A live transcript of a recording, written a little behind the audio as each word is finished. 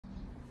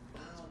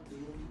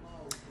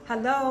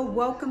Hello,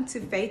 welcome to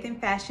Faith and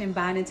Fashion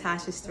by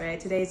Natasha's Thread.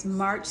 Today is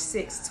March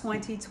 6,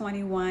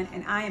 2021,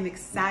 and I am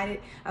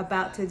excited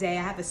about today.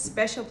 I have a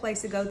special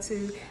place to go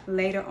to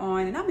later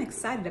on, and I'm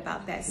excited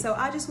about that. So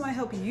I just want to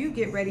help you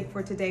get ready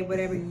for today,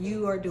 whatever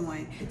you are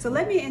doing. So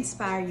let me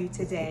inspire you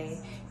today.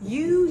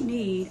 You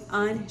need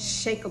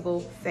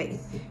unshakable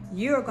faith.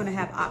 You're going to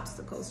have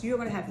obstacles. You're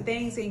going to have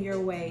things in your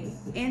way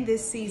in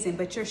this season,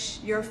 but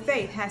your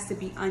faith has to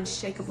be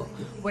unshakable.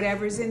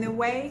 Whatever's in the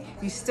way,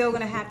 you're still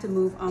going to have to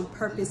move on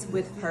purpose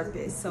with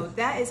purpose. So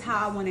that is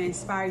how I want to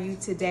inspire you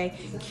today.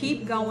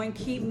 Keep going,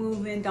 keep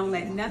moving. Don't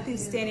let nothing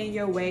stand in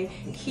your way.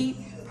 Keep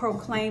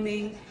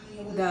proclaiming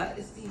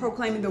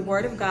the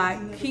word of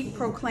God. Keep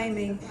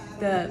proclaiming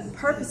the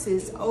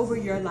purposes over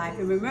your life.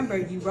 And remember,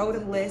 you wrote a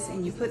list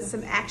and you put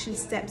some action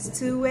steps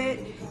to it,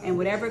 and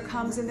whatever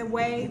comes in the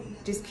way,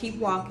 just keep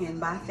walking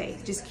by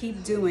faith. Just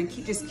keep doing,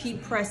 just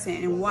keep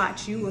pressing, and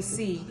watch, you will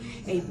see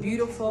a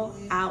beautiful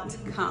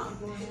outcome.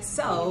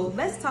 So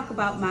let's talk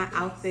about my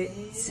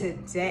outfit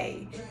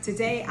today.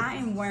 Today I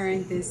am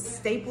wearing this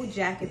staple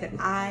jacket that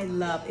I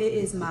love. It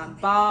is my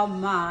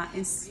Balmain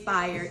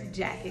inspired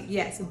jacket.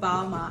 Yes,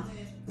 Balmain.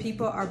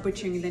 People are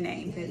butchering the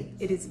name.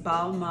 It is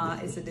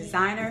Balmain. It's a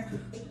designer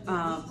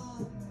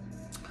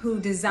who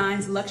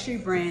designs luxury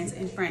brands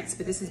in France,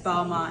 but this is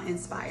Balmain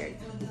inspired.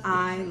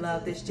 I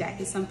love this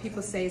jacket. Some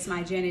people say it's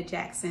my Janet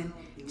Jackson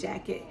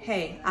jacket.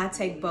 Hey, I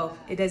take both.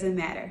 It doesn't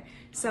matter.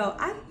 So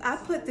I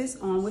put this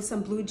on with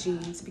some blue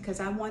jeans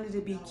because I wanted to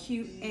be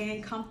cute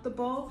and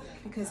comfortable,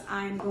 because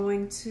I'm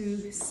going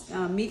to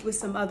meet with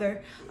some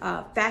other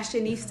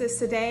fashionistas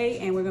today,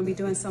 and we're going to be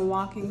doing some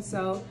walking.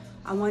 So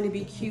I want to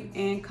be cute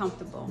and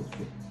comfortable.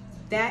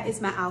 That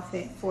is my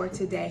outfit for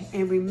today.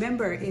 And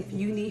remember, if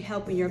you need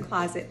help in your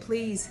closet,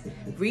 please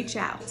reach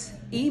out.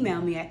 Email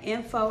me at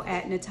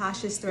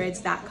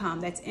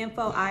info@natashasthreads.com. That's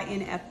info,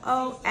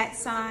 I-N-F-O,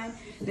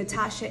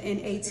 @Natasha,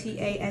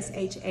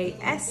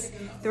 N-A-T-A-S-H-A-S,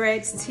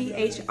 threads,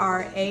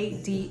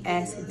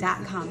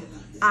 THRADS.com.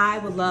 I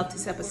would love to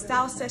set up a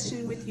style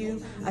session with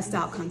you, a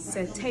style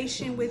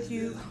consultation with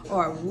you,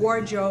 or a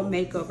wardrobe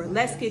makeover.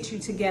 Let's get you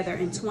together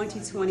in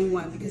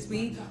 2021, because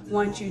we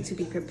want you to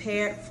be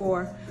prepared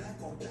for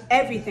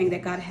everything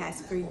that God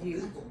has for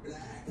you.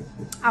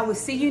 I will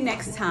see you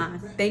next time.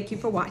 Thank you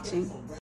for watching.